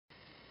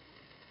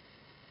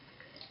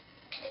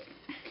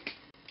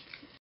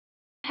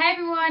Hey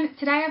everyone,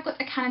 today I've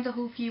got a Canada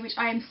haul for you which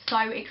I am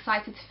so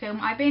excited to film.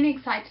 I've been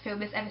excited to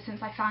film this ever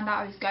since I found out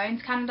I was going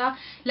to Canada,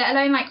 let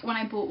alone like when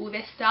I bought all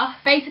this stuff.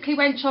 Basically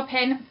went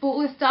shopping, bought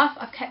all the stuff,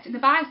 I've kept it in the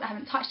bags, I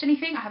haven't touched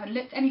anything, I haven't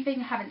looked at anything,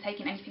 I haven't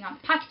taken anything out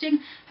of the packaging,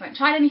 I haven't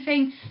tried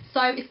anything.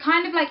 So it's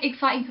kind of like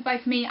exciting for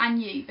both me and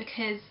you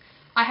because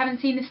I haven't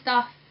seen this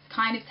stuff,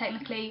 kind of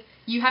technically,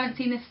 you haven't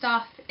seen this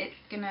stuff, it's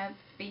gonna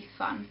be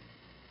fun.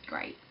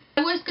 Great.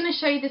 I was going to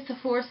show you the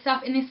Sephora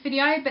stuff in this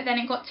video, but then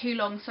it got too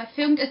long, so I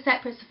filmed a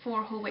separate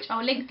Sephora haul which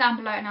I'll link down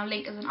below and I'll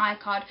link as an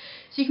iCard.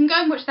 So you can go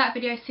and watch that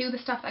video, see all the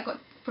stuff that I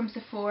got from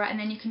Sephora, and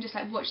then you can just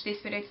like watch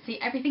this video to see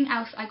everything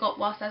else I got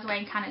whilst I was away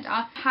in Canada.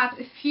 I have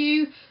a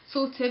few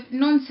sort of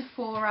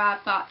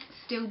non-Sephora but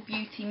still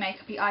beauty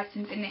makeup-y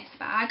items in this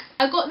bag.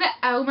 I got the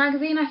Elle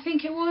magazine, I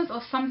think it was,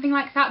 or something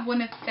like that,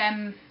 one of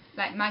them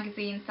like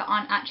magazines that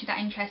aren't actually that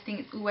interesting.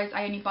 It's always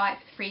I only buy it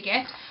for the free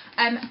gift.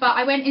 But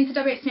I went into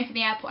WH Smith at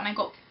the airport and I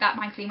got that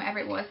magazine, whatever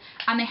it was,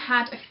 and they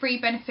had a free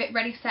Benefit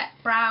Ready Set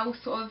brow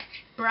sort of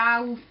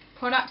brow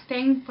product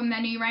thing from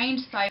their new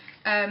range. So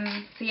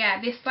yeah,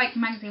 this like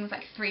magazine was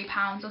like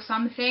 £3 or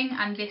something,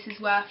 and this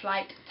is worth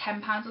like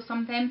 £10 or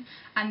something.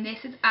 And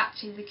this is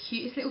actually the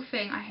cutest little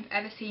thing I have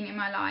ever seen in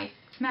my life.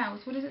 It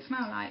smells. What does it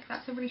smell like?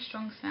 That's a really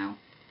strong smell.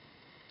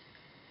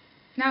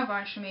 Nail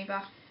varnish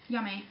remover.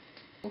 Yummy.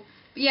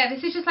 But yeah,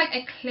 this is just like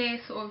a clear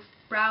sort of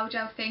brow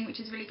gel thing, which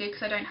is really good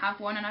because I don't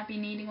have one and I've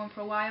been needing one for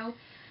a while.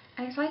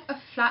 And it's like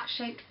a flat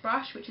shaped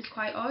brush, which is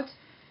quite odd.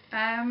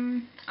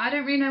 I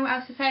don't really know what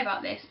else to say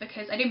about this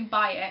because I didn't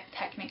buy it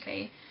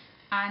technically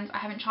and I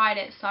haven't tried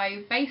it.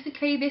 So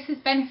basically this is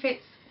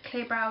Benefit's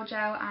clear brow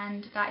gel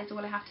and that is all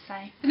I have to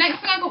say. The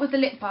next thing I got was the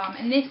lip balm,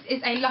 and this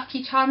is a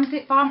Lucky Charms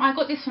lip balm. I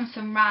got this from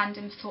some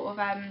random sort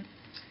of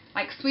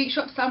like sweet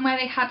shop somewhere.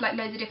 They had like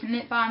loads of different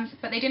lip balms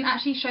but they didn't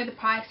actually show the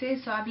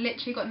prices, so I've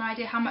literally got no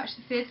idea how much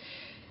this is.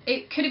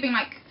 It could have been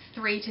like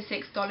 $3 to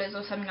 $6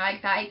 or something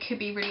like that. It could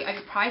be really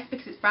overpriced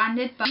because it's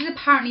branded, but it's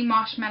apparently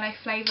marshmallow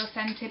flavour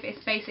scented.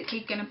 It's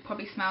basically going to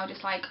probably smell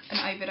just like an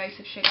overdose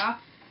of sugar.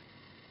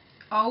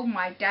 Oh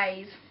my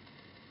days,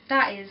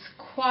 that is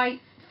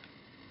quite,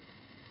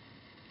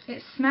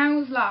 it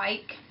smells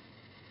like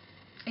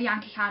a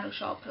Yankee Candle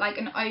shop, like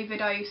an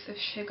overdose of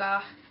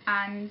sugar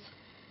and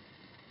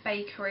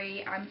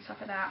bakery and stuff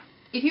like that.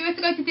 If you were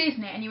to go to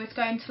Disney and you were to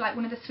go into like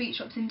one of the sweet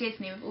shops in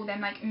Disney with all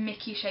them like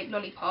Mickey shaped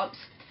lollipops,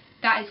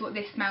 that is what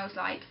this smells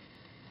like.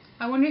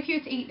 I wonder if you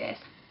were to eat this.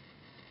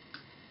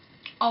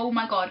 Oh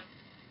my god,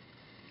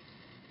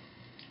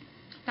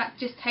 that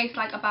just tastes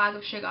like a bag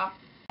of sugar. I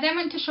then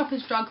went to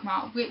Shoppers Drug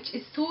Mart, which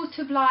is sort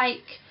of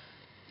like,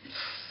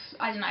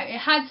 I don't know, it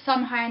had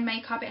some high-end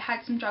makeup, it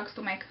had some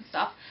drugstore makeup and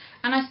stuff,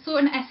 and I saw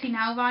an Essie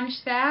nail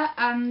varnish there,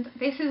 and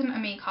this isn't a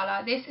me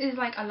colour, this is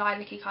like a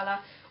lilac-y colour.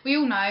 We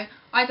all know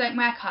I don't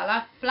wear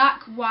colour,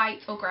 black,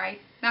 white or grey,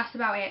 that's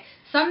about it.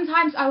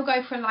 Sometimes I will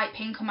go for a light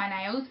pink on my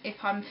nails if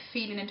I'm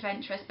feeling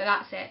adventurous, but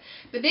that's it.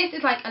 But this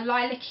is like a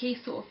lilac-y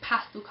sort of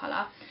pastel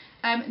colour.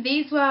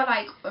 These were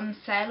like on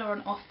sale or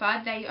on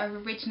offer. They are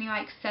originally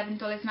like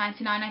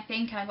 $7.99 I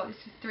think, and I got this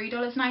for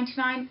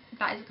 $3.99.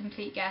 That is a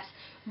complete guess.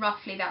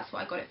 Roughly that's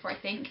what I got it for, I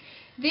think.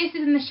 This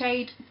is in the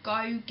shade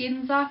Go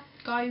Ginza,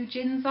 I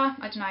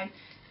don't know,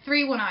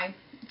 310,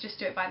 just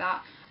do it by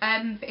that.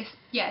 But it's,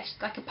 yeah, it's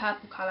like a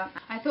purple colour.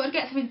 I thought I'd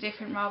get something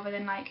different rather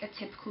than like a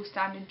typical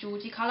standard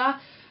Georgie colour,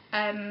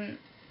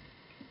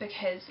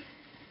 because...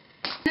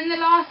 And then the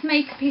last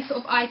makeup-y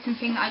sort of item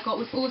thing that I got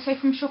was also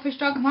from Shoppers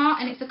Drug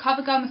Mart, and it's a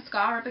CoverGirl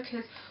mascara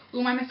because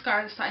all my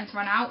mascaras are starting to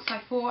run out, so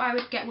I thought I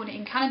would get one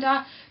in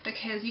Canada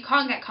because you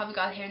can't get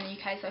CoverGirl here in the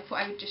UK, so I thought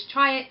I would just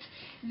try it.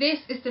 This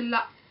is the,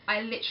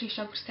 I literally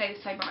struggle to say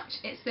this so much,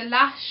 it's the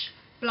Lash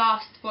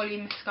Blast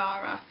Volume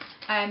Mascara.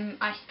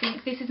 I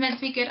think this is meant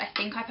to be good. I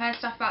think I've heard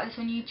stuff about this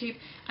on YouTube,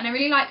 and I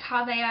really like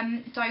how they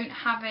don't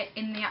have it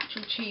in the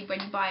actual tube when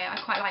you buy it. I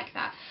quite like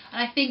that,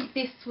 and I think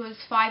this was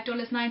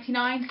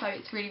 $5.99, so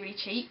it's really really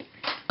cheap.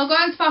 I'll go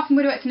on to Bath &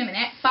 Body Works in a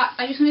minute, but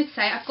I just wanted to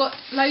say I've got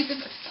loads of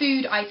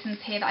food items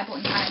here that I bought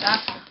in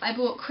Canada. I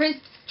bought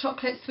crisps,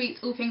 chocolate, sweets,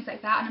 all things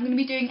like that, and I'm going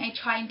to be doing a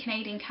trying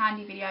Canadian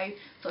candy video,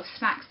 sort of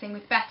snacks thing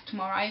with Beth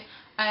tomorrow.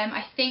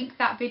 I think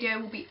that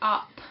video will be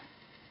up,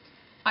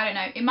 I don't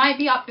know, it might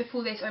be up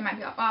before this or it might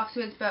be up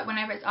afterwards, but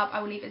whenever it's up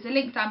I will leave it as a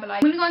link down below.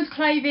 I'm going to go into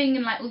clothing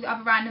and like all the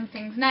other random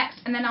things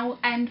next, and then I will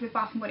end with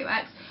Bath & Body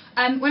Works.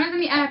 When I was in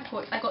the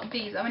airport I got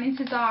these. I went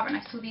into Zara and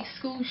I saw these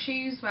school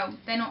shoes. Well,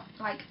 they're not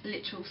like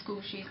literal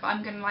school shoes, but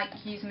I'm going to like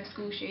use them as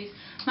school shoes.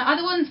 My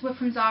other ones were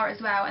from Zara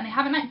as well, and they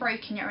haven't like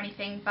broken yet or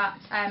anything, but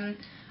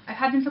I've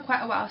had them for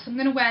quite a while, so I'm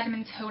going to wear them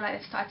until like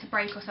they've started to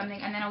break or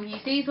something, and then I'll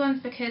use these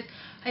ones because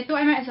I thought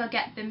I might as well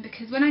get them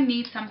because when I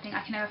need something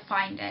I can never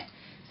find it.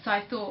 So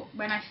I thought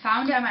when I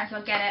found it I might as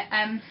well get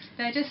it.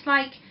 They're just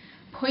like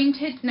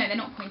pointed, no they're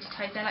not pointed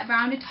toes, they're like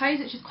rounded toes,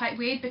 which is quite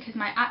weird because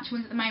my actual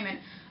ones at the moment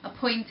are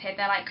pointed,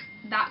 they're like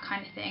that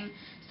kind of thing.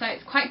 So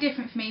it's quite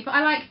different for me, but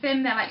I like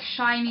them. They're like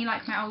shiny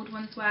like my old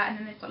ones were, and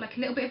then they've got like a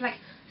little bit of like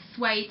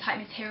suede type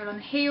material on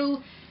the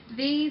heel.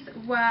 These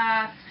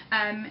were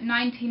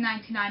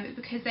 £19.99, but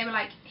because they were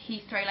like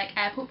Heathrow, like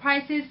airport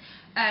prices,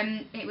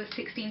 it was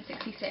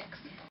 £16.66.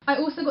 I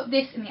also got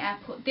this in the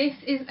airport. This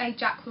is a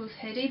Jack Wills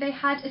hoodie. They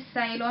had a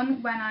sale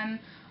on when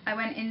I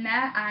went in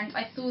there, and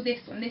I saw this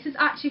one. This is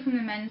actually from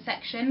the men's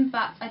section,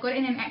 but I got it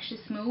in an extra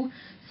small,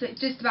 so it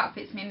just about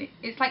fits me.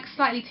 It's like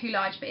slightly too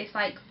large, but it's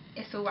like,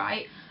 it's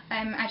alright.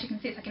 As you can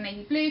see, it's like a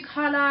navy blue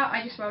colour.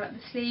 I just roll up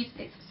the sleeves.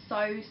 It's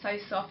so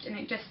soft, and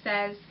it just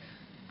says,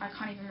 I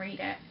can't even read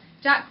it,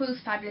 Jack Wills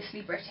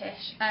Fabulously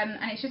British,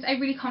 and it's just a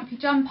really comfy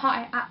jumper.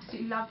 I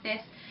absolutely love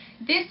this.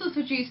 This was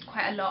reduced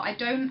quite a lot. I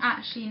don't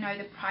actually know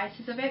the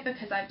prices of it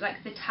because I've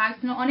like the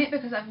tag's not on it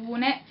because I've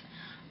worn it,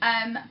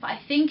 but I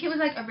think it was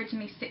like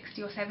originally £60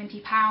 or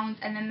 £70,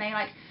 and then they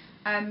like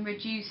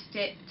reduced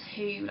it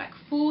to like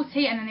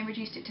 40, and then they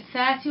reduced it to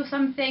 30 or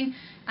something,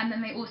 and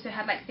then they also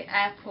had like the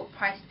airport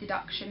price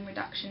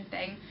reduction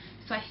thing.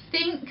 So I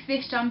think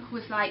this jumper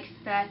was like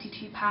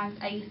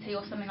 £32.80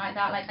 or something like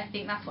that. Like, I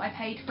think that's what I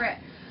paid for it.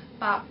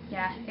 But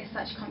yeah, it's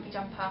such a comfy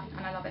jumper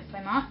and I love it so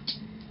much.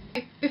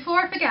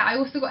 Before I forget, I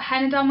also got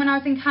henna done when I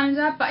was in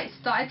Canada, but it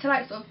started to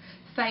like sort of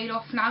fade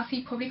off now, so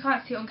you probably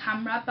can't see it on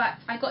camera, but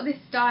I got this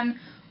done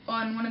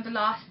on one of the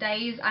last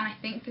days, and I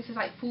think this is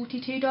like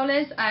 $42.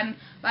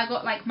 But I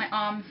got like my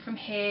arm from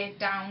here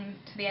down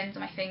to the ends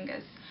of my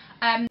fingers.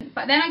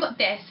 But then I got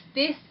this.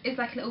 This is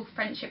like a little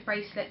friendship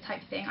bracelet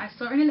type thing. I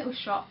saw it in a little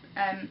shop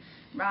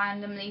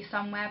randomly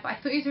somewhere, but I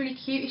thought it was really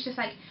cute. It's just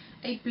like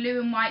a blue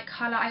and white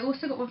colour. I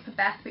also got one for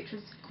Beth, which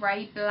was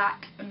grey,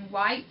 black and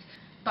white,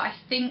 but I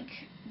think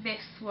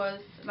this was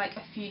like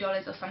a few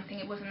dollars or something.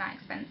 It wasn't that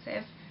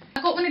expensive.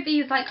 I got one of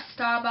these like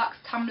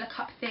Starbucks tumbler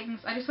cup things.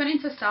 I just went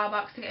into a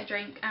Starbucks to get a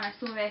drink and I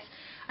saw this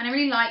and I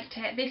really liked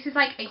it. This is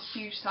like a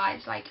huge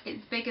size, like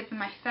it's bigger than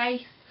my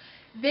face.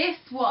 This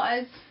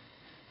was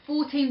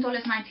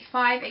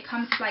 $14.95. It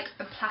comes with like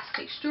a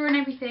plastic straw and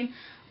everything.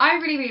 I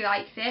really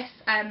like this,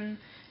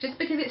 just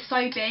because it's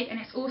so big, and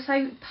it's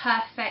also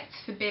perfect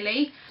for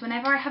Billy.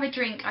 Whenever I have a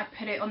drink, I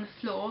put it on the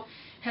floor.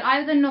 He'll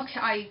either knock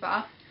it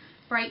over,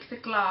 break the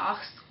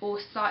glass, or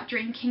start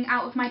drinking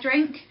out of my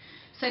drink.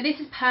 So this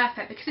is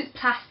perfect because it's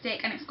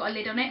plastic and it's got a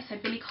lid on it, so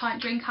Billy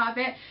can't drink out of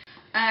it.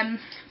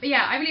 But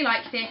yeah, I really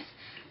like this,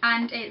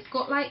 and it's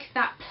got like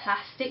that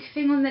plastic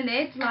thing on the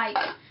lid, like,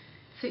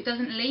 so it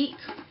doesn't leak.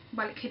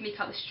 Well, it could leak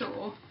out the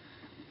straw,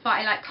 but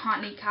it like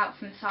can't leak out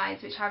from the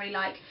sides, which I really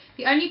like.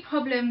 The only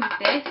problem with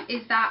this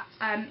is that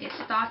it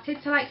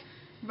started to like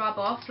rub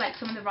off like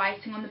some of the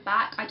writing on the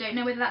back. I don't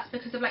know whether that's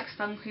because of like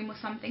sun cream or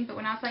something, but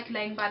when I was like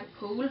laying by the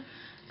pool,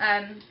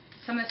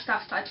 some of the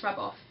stuff started to rub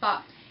off,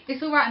 but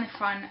it's alright in the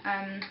front.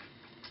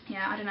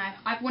 Yeah, I don't know,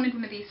 I've wanted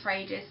one of these for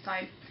ages, so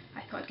I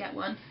thought I'd get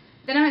one.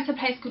 Then I went to a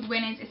place called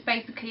Winners. It's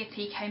basically a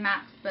TK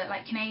Maxx but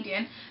like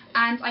Canadian,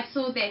 and I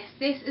saw this.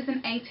 This is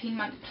an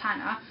 18-month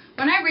planner.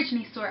 When I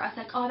originally saw it, I was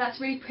like, oh, that's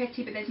really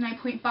pretty, but there's no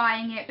point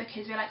buying it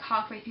because we're like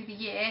halfway through the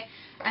year.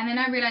 And then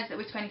I realised that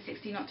we're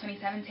 2016, not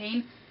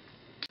 2017.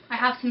 I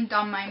have some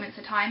dumb moments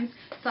at times,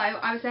 so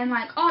I was then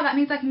like, oh, that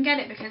means I can get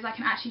it because I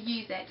can actually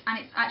use it. And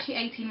it's actually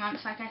 18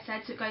 months, like I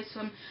said, so it goes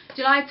from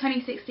July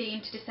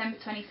 2016 to December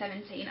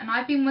 2017. And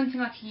I've been wanting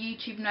like a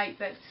YouTube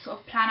notebook to sort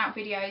of plan out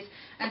videos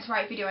and to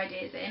write video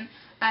ideas in.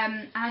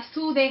 And I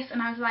saw this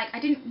and I was like, I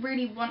didn't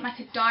really want like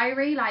a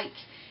diary. Like,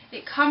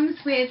 it comes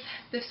with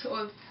the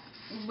sort of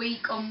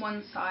week on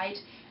one side,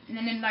 and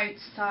then a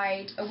notes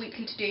side, a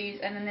weekly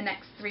to-dos, and then the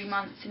next 3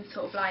 months in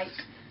sort of like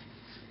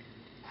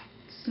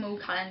small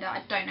calendar.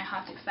 I don't know how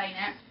to explain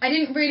it. I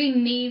didn't really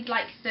need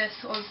like the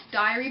sort of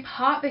diary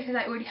part because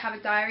I already have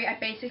a diary. I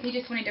basically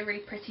just wanted a really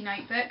pretty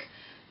notebook,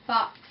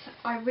 but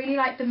I really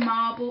like the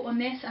marble on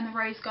this and the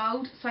rose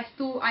gold, so I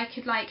thought I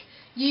could like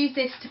use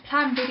this to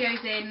plan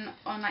videos in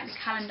on like the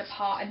calendar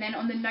part, and then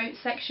on the notes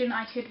section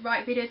I could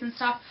write videos and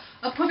stuff.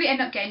 I'll probably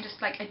end up getting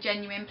just like a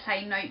genuine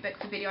plain notebook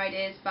for video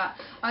ideas, but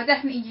I'll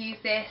definitely use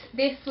this.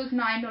 This was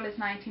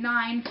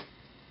 $9.99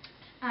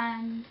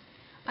 and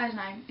I don't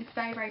know, it's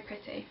very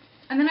pretty.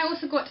 And then I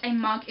also got a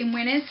mug in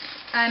Winners.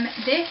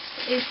 This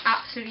is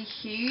absolutely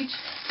huge.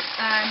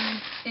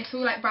 It's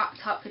all like wrapped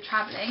up for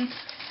travelling.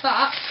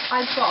 But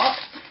I got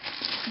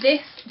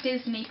this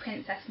Disney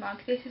princess mug.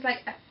 This is like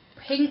a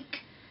pink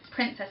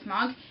princess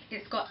mug.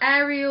 It's got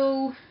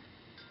Ariel,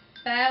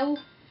 Belle.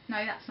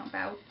 No, that's not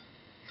Belle.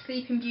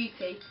 Sleeping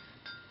Beauty.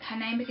 Her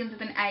name begins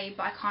with an A,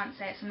 but I can't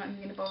say it, so I'm not even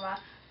going to bother.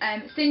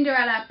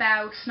 Cinderella,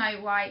 Belle, Snow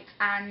White,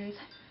 and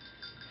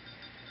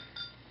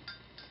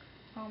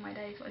oh my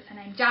days, what is her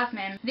name?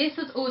 Jasmine. This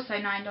was also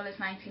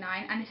 $9.99,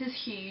 and this is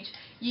huge.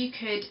 You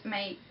could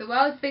make the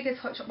world's biggest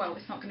hot chocolate. Well,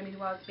 it's not going to be the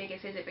world's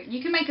biggest, is it? But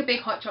you can make a big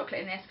hot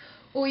chocolate in this,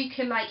 or you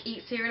could like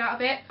eat cereal out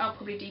of it. I'll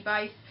probably do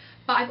both.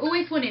 But I've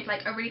always wanted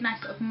like a really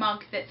nice sort of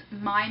mug that's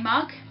my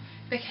mug,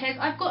 because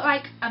I've got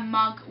like a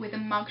mug with a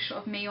mug shot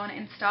of me on it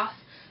and stuff.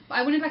 But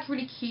I wanted like a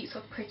really cute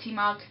sort of pretty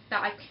mug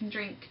that I can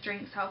drink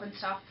drinks out of and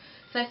stuff.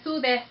 So I saw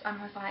this and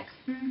I was like,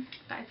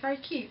 that is very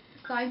cute.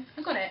 So I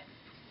got it.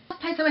 The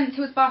place I went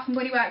to was Bath &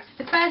 Body Works.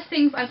 The first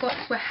things I got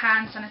were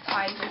hand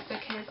sanitizers,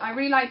 because I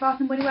really like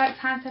Bath & Body Works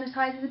hand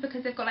sanitizers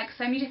because they've got like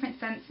so many different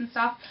scents and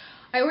stuff.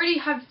 I already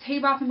have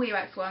 2 Bath & Body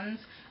Works ones,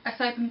 a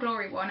Soap &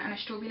 Glory one and a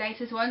Strawberry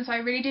Laces one, so I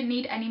really didn't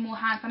need any more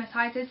hand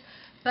sanitizers.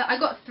 But I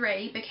got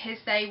 3 because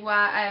they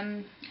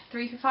were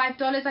 3 for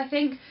 $5 I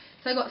think.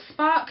 So I got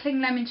Sparkling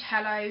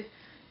Limoncello,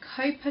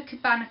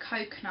 Copacabana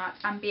Coconut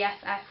and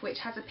BFF, which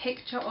has a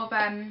picture of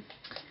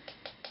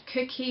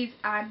cookies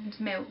and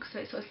milk, so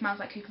it sort of smells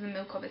like cookies and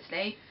milk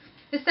obviously.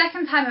 The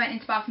second time I went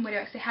into Bath & Body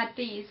Works they had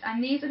these,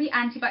 and these are the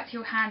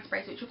antibacterial hand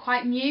sprays, which are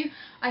quite new.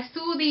 I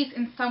saw these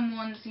in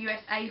someone's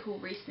USA haul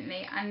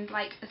recently, and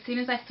like as soon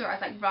as I saw it I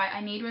was like, right,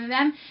 I need one of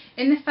them.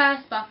 In the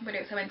first Bath & Body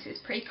Works I went to, it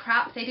was pretty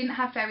crap. They didn't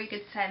have very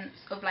good scents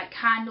of like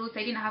candles,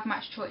 they didn't have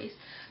much choice.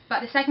 But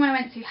the second one I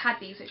went to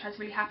had these, which I was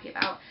really happy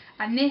about.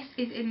 And this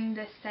is in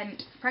the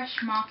scent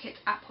Fresh Market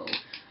Apple.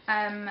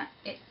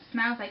 It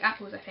smells like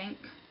apples, I think.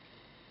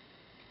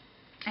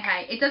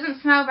 Okay, it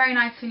doesn't smell very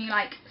nice when you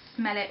like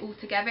smell it all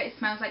together. It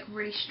smells like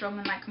really strong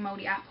and like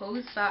mouldy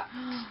apples, but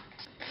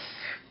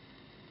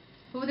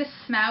all this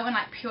smell and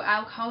like pure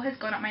alcohol has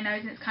gone up my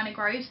nose and it's kind of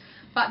gross.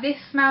 But this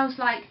smells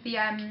like the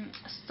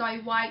So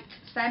White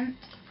scent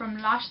from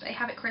Lush that they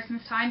have at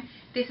Christmas time.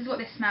 This is what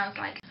this smells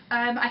like.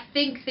 I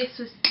think this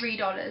was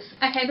 $3.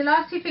 Okay, the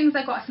last 2 things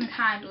I got are some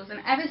candles, and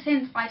ever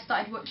since I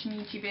started watching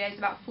YouTube videos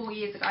about 4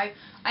 years ago,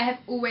 I have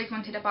always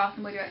wanted a Bath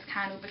 & Body Works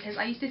candle because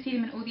I used to see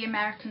them in all the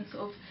American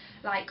sort of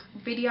like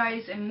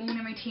videos and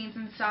morning routines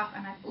and stuff,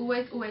 and I've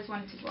always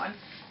wanted one.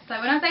 So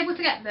when I was able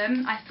to get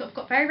them, I sort of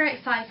got very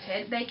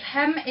excited. They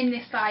came in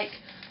this like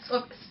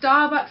sort of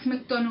Starbucks,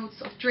 McDonald's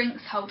sort of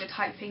drinks holder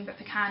type thing, but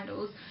for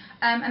candles.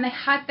 And they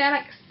had their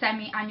like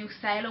semi-annual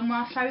sale on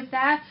whilst I was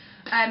there.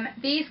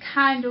 These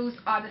candles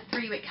are the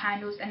 3-wick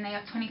candles and they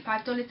are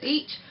 $25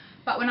 each.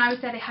 But when I was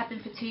there they had them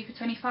for 2 for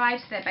 $25,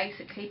 so they're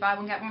basically buy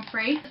one get one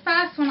free. The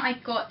first one I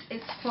got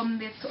is from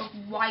this sort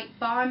of White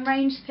Barn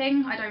range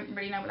thing. I don't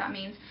really know what that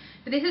means.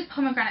 But this is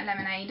pomegranate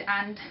lemonade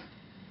and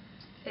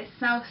it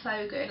smells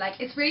so good. Like,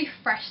 it's really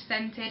fresh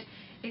scented.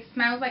 It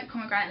smells like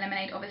pomegranate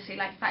lemonade, obviously.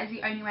 Like, that is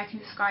the only way I can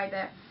describe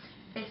it.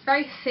 It's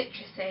very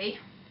citrusy.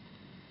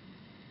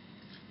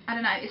 I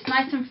don't know, it's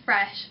nice and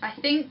fresh. I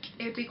think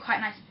it would be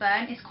quite nice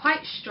burn. It's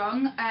quite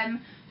strong.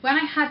 When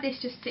I had this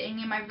just sitting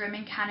in my room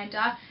in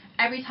Canada,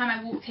 every time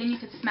I walked in you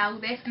could smell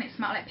this and it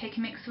smelled like Pick &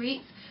 Mix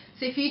sweets.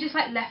 So if you just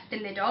like left the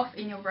lid off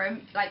in your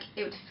room, like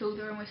it would fill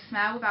the room with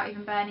smell without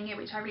even burning it,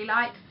 which I really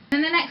like.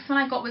 And then the next one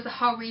I got was the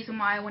whole reason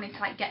why I wanted to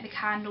like get the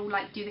candle,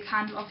 like do the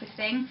candle offer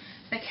thing,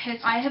 because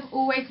I have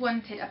always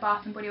wanted a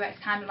Bath & Body Works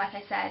candle, like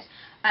I said,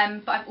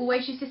 but I've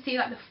always used to see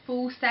like the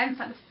fall scents,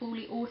 like the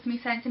fully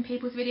autumny scents in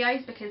people's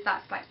videos, because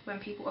that's like when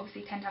people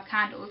obviously tend to have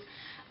candles.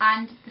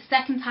 And the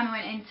second time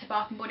I went into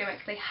Bath & Body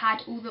Works, they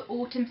had all the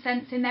autumn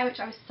scents in there, which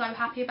I was so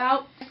happy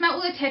about. I smelled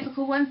all the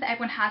typical ones that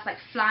everyone has, like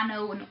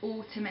flannel and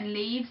autumn and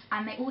leaves,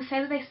 and they all say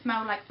that they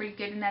smell like really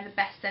good and they're the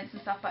best scents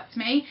and stuff, but to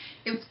me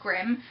it was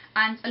grim.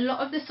 And a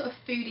lot of the sort of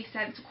foodie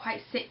scents are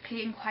quite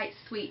sickly and quite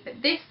sweet,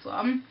 but this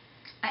one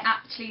I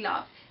actually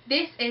love.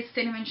 This is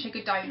Cinnamon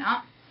Sugar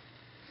Donut,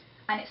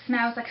 and it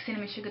smells like a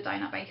cinnamon sugar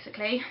donut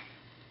basically.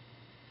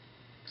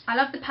 I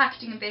love the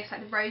packaging of this,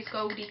 like the rose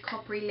goldy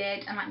coppery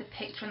lid and like the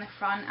picture on the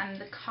front and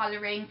the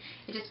colouring.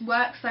 It just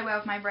works so well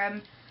with my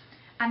room.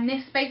 And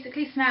this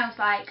basically smells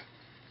like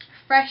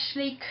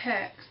freshly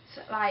cooked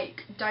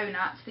like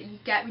donuts that you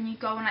get when you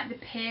go on like the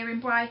pier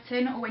in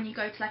Brighton or when you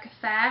go to like a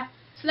fair.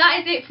 So that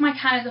is it for my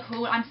Canada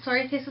haul. I'm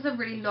sorry if this was a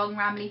really long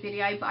rambly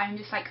video, but I'm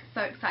just like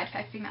so excited for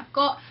everything that I've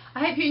got.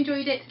 I hope you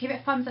enjoyed it. Give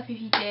it a thumbs up if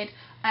you did.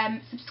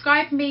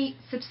 Subscribe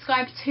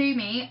to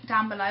me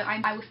down below.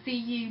 I will see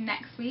you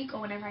next week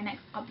or whenever I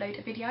next upload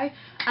a video.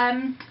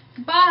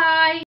 Bye!